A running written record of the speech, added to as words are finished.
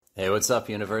Hey, what's up,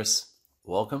 universe?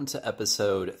 Welcome to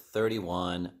episode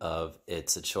 31 of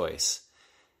It's a Choice.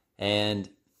 And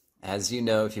as you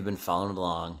know, if you've been following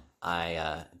along,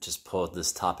 I just pulled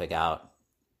this topic out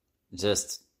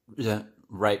just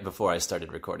right before I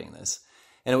started recording this.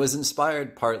 And it was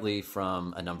inspired partly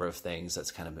from a number of things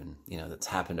that's kind of been, that's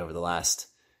happened over the last,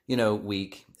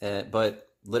 week, but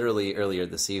literally earlier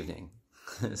this evening.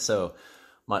 So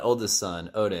my oldest son,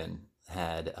 Odin,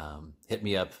 had hit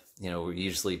me up. We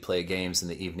usually play games in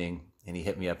the evening, and he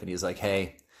hit me up and he's like,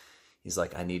 hey, he's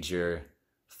like, I need your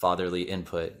fatherly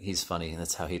input. He's funny, and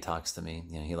that's how he talks to me.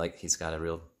 He's got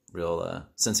a real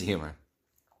sense of humor.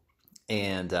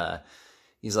 And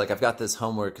he's like, I've got this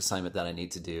homework assignment that I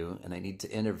need to do, and I need to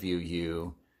interview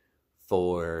you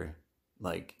for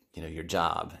your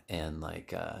job. And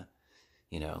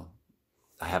you know,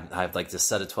 I have like this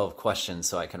set of 12 questions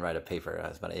so I can write a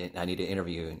paper. But I need to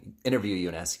interview you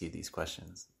and ask you these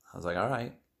questions. I was like, all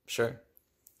right, sure.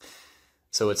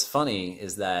 So what's funny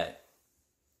is that,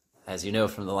 as you know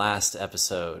from the last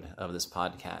episode of this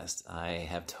podcast, I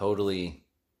have totally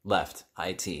left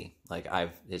IT.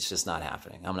 It's just not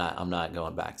happening. I'm not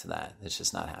going back to that. It's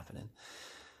just not happening.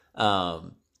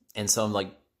 And so I'm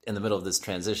like in the middle of this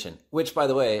transition, which, by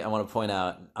the way, I want to point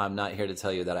out, I'm not here to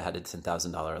tell you that I had a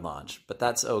 $10,000 launch, but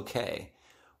that's okay.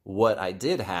 What I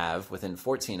did have within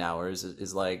 14 hours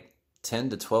is like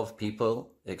 10 to 12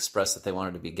 people expressed that they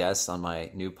wanted to be guests on my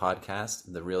new podcast,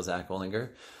 The Real Zach Ollinger.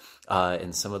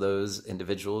 And some of those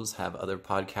individuals have other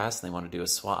podcasts and they want to do a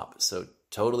swap. So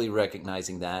totally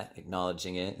recognizing that,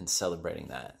 acknowledging it, and celebrating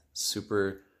that.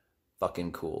 Super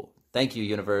fucking cool. Thank you,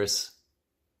 universe.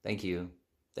 Thank you.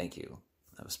 Thank you.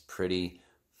 That was pretty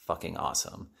fucking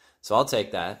awesome. So I'll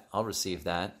take that. I'll receive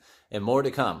that. And more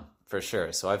to come, for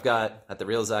sure. So I've got, at The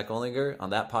Real Zach Ollinger,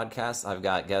 on that podcast, I've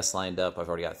got guests lined up. I've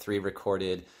already got 3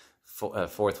 recorded,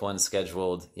 fourth one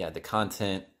scheduled. Yeah, the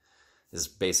content is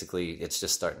basically, it's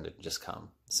just starting to just come.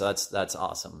 So that's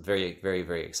awesome. Very, very,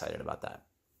 very excited about that.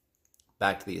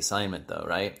 Back to the assignment though,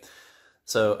 right?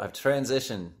 So I've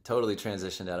totally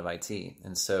transitioned out of IT.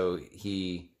 And so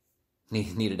he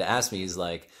needed to ask me, he's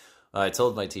like, I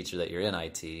told my teacher that you're in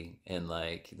IT, and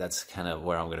that's kind of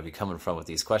where I'm going to be coming from with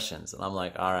these questions. And I'm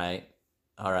like, all right.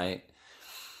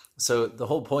 So the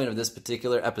whole point of this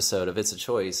particular episode of It's a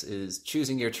Choice is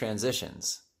choosing your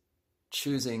transitions.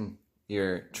 Choosing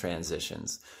your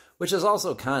transitions, which is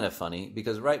also kind of funny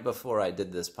because right before I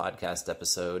did this podcast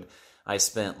episode, I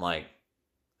spent like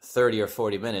 30 or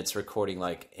 40 minutes recording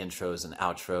like intros and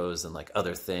outros and like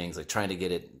other things, like trying to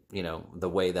get it, the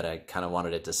way that I kind of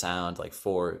wanted it to sound, like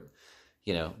for,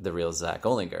 The Real Zach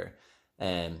Ollinger,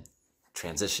 and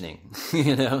transitioning,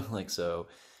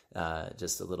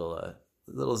 just a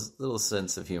little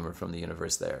sense of humor from the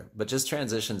universe there. But just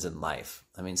transitions in life.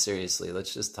 I mean, seriously,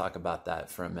 let's just talk about that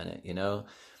for a minute.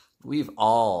 We've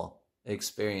all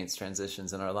experienced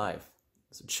transitions in our life.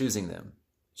 So choosing them.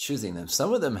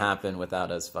 Some of them happen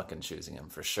without us fucking choosing them,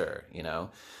 for sure.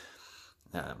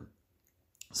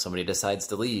 Somebody decides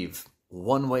to leave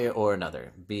one way or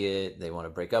another, be it they want to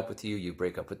break up with you, you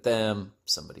break up with them,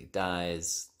 somebody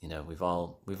dies. We've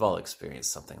all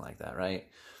experienced something like that, right?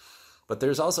 But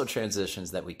there's also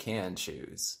transitions that we can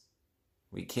choose.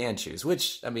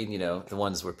 Which, I mean, the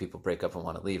ones where people break up and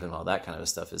want to leave and all that kind of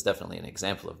stuff is definitely an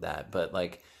example of that. But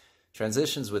like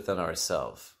transitions within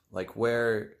ourselves, like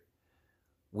where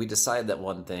we decide that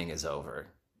one thing is over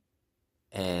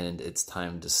and it's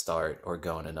time to start or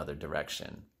go in another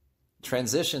direction.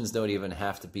 Transitions don't even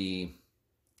have to be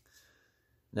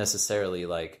necessarily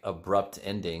like abrupt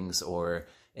endings or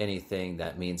anything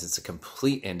that means it's a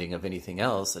complete ending of anything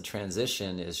else. A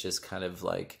transition is just kind of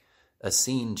like a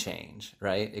scene change,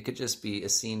 right? It could just be a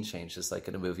scene change, just like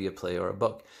in a movie, a play, or a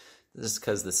book. Just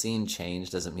because the scene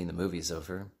changed doesn't mean the movie's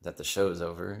over, that the show's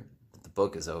over, that the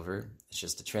book is over. It's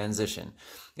just a transition.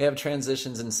 You have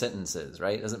transitions in sentences,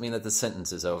 right? It doesn't mean that the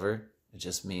sentence is over. It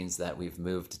just means that we've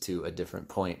moved to a different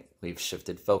point. We've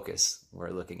shifted focus.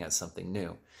 We're looking at something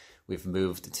new. We've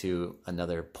moved to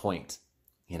another point,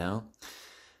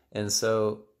 And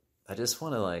so I just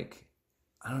want to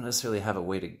I don't necessarily have a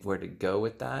way to where to go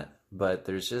with that, but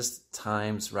there's just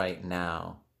times right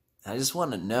now. I just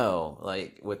want to know,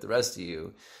 with the rest of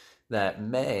you, that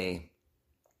May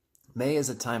is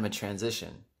a time of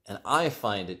transition. And I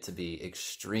find it to be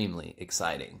extremely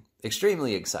exciting.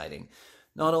 Extremely exciting.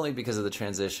 Not only because of the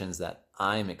transitions that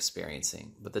I'm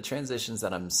experiencing, but the transitions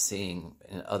that I'm seeing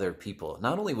in other people.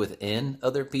 Not only within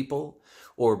other people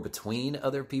or between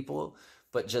other people,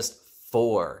 but just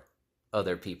for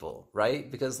other people, right?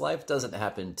 Because life doesn't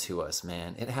happen to us,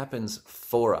 man. It happens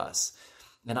for us.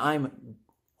 And I'm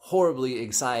horribly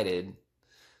excited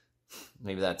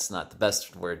maybe that's not the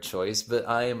best word choice, but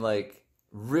I am like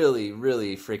really,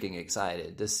 really freaking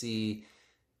excited to see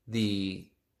the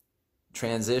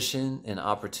transition and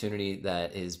opportunity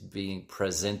that is being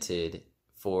presented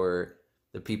for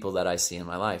the people that I see in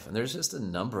my life. And there's just a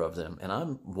number of them, and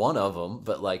I'm one of them,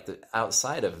 but like the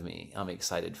outside of me, I'm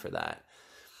excited for that.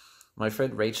 My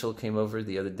friend Rachel came over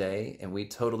the other day and we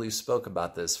totally spoke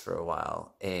about this for a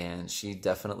while, and she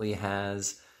definitely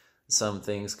has some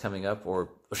things coming up,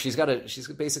 or she's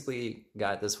basically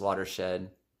got this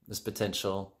watershed, this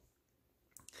potential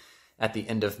at the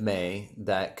end of May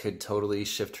that could totally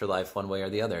shift her life one way or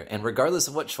the other. And regardless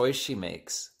of what choice she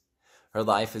makes, her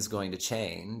life is going to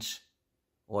change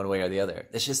one way or the other.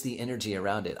 It's just the energy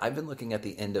around it. I've been looking at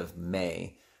the end of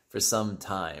May for some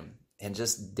time, and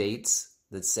just dates,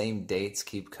 the same dates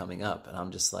keep coming up. And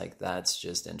I'm just like, that's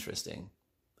just interesting.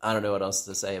 I don't know what else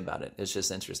to say about it. It's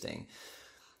just interesting.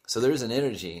 So there's an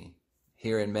energy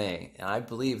here in May, and I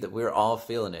believe that we're all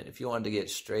feeling it. If you wanted to get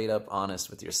straight up honest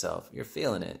with yourself, you're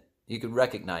feeling it. You could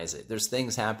recognize it. There's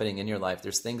things happening in your life.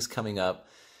 There's things coming up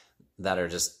that are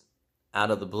just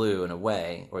out of the blue in a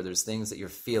way, or there's things that you're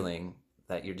feeling,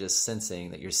 that you're just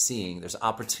sensing, that you're seeing. There's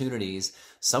opportunities,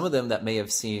 some of them that may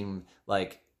have seemed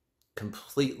like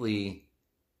completely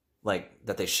like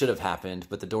that they should have happened,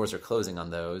 but the doors are closing on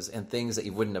those, and things that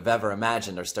you wouldn't have ever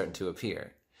imagined are starting to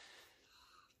appear.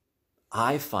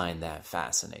 I find that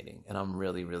fascinating, and I'm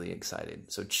really, really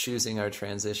excited. So choosing our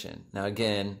transition. Now,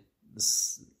 again,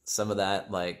 some of that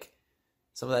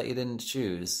you didn't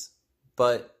choose,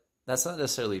 but that's not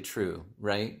necessarily true,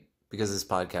 right? Because this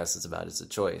podcast is about, it's a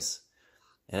choice.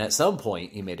 And at some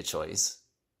point you made a choice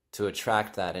to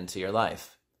attract that into your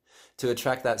life, to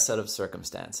attract that set of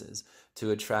circumstances,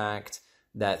 to attract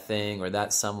that thing or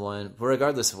that someone,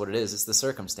 regardless of what it is, it's the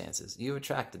circumstances. You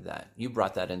attracted that. You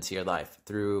brought that into your life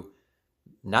through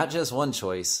not just one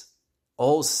choice, a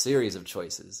whole series of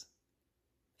choices.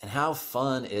 And how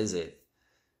fun is it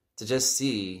to just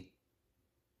see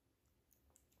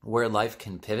where life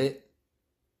can pivot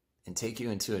and take you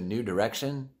into a new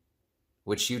direction,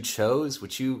 which you chose,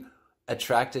 which you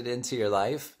attracted into your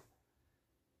life?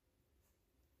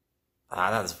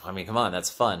 Come on, that's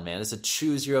fun, man. It's a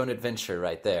choose your own adventure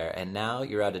right there. And now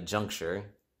you're at a juncture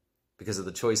because of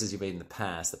the choices you made in the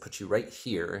past that put you right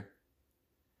here.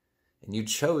 And you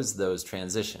chose those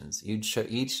transitions.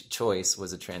 Each choice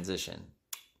was a transition.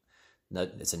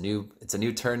 It's a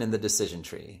new turn in the decision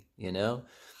tree, you know?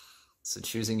 So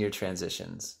choosing your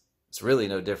transitions. It's really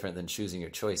no different than choosing your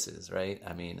choices, right?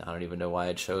 I mean, I don't even know why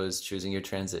I chose choosing your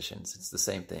transitions. It's the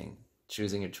same thing.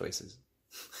 Choosing your choices.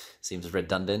 Seems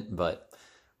redundant, but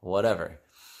whatever.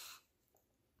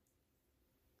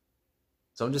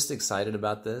 So I'm just excited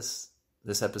about this.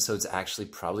 This episode's actually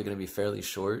probably going to be fairly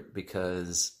short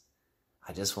because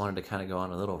I just wanted to kind of go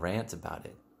on a little rant about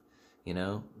it. You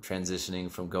know, transitioning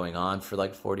from going on for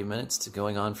like 40 minutes to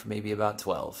going on for maybe about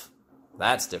 12.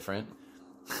 That's different.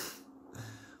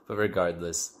 But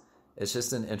regardless, it's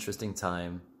just an interesting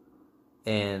time.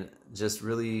 And just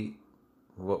really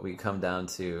what we come down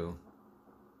to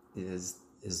is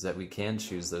that we can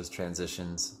choose those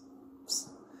transitions.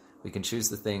 We can choose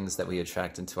the things that we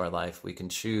attract into our life. We can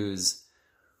choose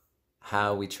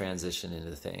how we transition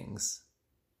into things.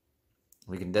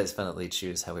 We can definitely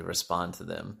choose how we respond to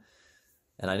them.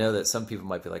 And I know that some people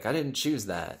might be like, I didn't choose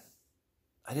that.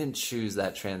 I didn't choose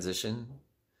that transition.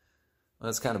 Well,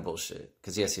 that's kind of bullshit.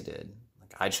 Because yes, you did.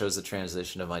 Like, I chose the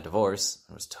transition of my divorce.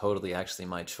 It was totally actually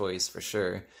my choice for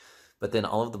sure. But then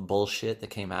all of the bullshit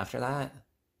that came after that,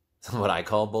 what I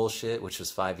call bullshit, which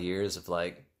was 5 years of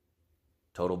like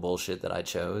total bullshit that I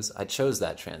chose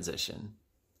that transition.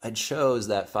 I chose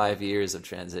that 5 years of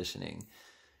transitioning.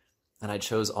 And I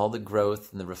chose all the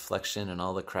growth and the reflection and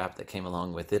all the crap that came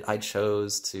along with it. I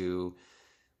chose to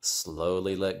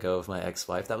slowly let go of my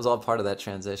ex-wife. That was all part of that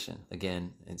transition.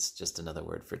 Again, it's just another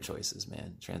word for choices,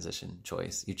 man. Transition,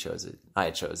 choice. You chose it. I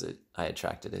chose it. I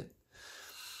attracted it.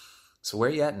 So where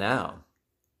are you at now?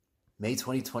 May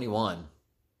 2021.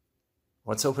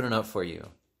 What's opening up for you?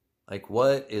 Like,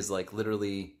 what is like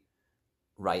literally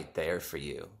right there for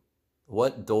you?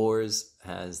 What doors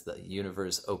has the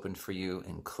universe opened for you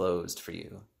and closed for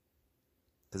you?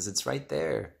 Because it's right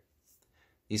there.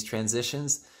 These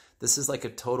transitions, this is like a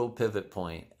total pivot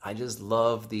point. I just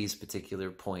love these particular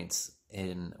points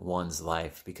in one's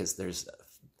life because there's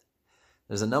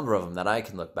a number of them that I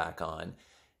can look back on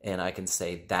and I can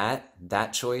say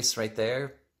that choice right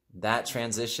there, that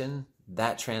transition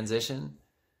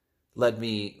led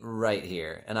me right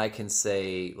here. And I can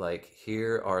say like,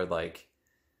 here are like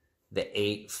the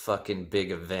 8 fucking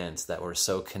big events that were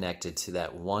so connected to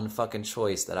that one fucking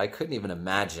choice that I couldn't even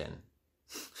imagine.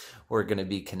 were going to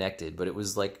be connected, but it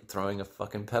was like throwing a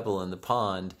fucking pebble in the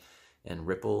pond and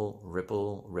ripple,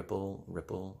 ripple, ripple,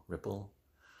 ripple, ripple.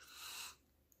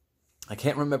 I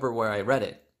can't remember where I read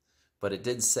it, but it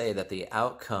did say that the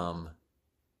outcome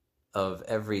of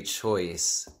every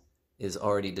choice is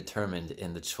already determined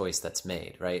in the choice that's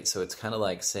made, right? So it's kind of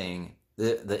like saying,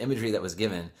 the imagery that was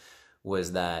given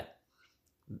was that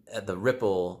the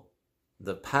ripple,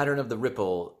 the pattern of the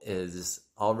ripple is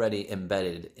already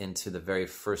embedded into the very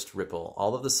first ripple.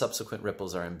 All of the subsequent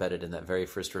ripples are embedded in that very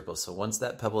first ripple. So once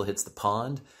that pebble hits the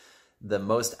pond, the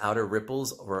most outer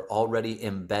ripples were already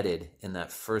embedded in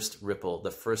that first ripple,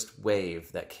 the first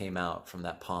wave that came out from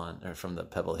that pond, or from the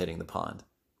pebble hitting the pond.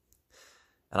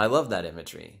 And I love that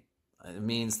imagery. It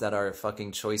means that our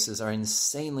fucking choices are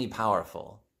insanely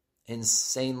powerful.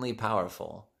 Insanely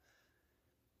powerful.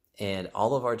 And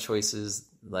all of our choices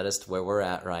led us to where we're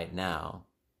at right now,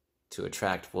 to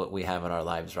attract what we have in our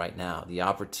lives right now. The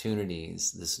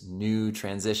opportunities, this new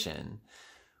transition.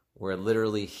 We're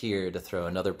literally here to throw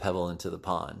another pebble into the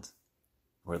pond.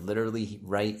 We're literally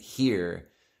right here,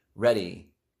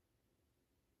 ready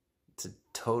to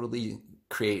totally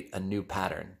create a new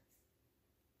pattern.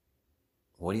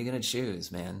 What are you going to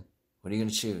choose, man? What are you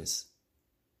going to choose?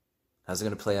 How's it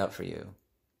going to play out for you?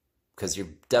 Because you're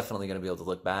definitely going to be able to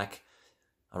look back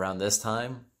around this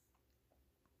time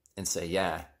and say,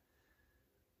 yeah,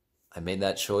 I made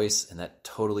that choice and that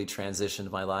totally transitioned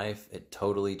my life. It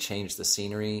totally changed the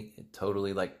scenery. It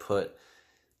totally like put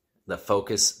the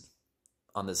focus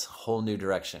on this whole new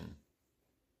direction.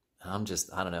 And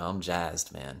I don't know, I'm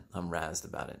jazzed, man. I'm razzed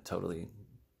about it. Totally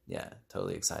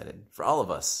excited for all of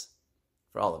us.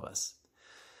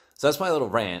 So that's my little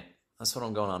rant. That's what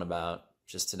I'm going on about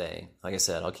just today. Like I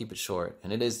said, I'll keep it short.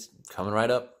 And it is coming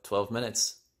right up, 12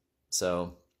 minutes.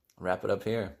 So I'll wrap it up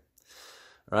here.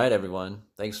 All right, everyone.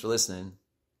 Thanks for listening.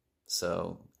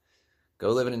 So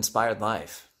go live an inspired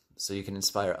life so you can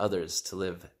inspire others to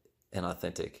live an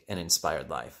authentic and inspired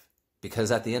life.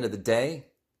 Because at the end of the day,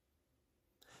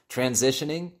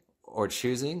 transitioning or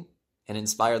choosing an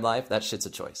inspired life, that shit's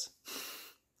a choice.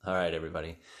 All right,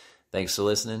 everybody. Thanks for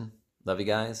listening. Love you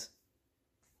guys.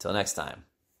 Till next time.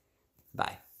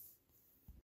 Bye.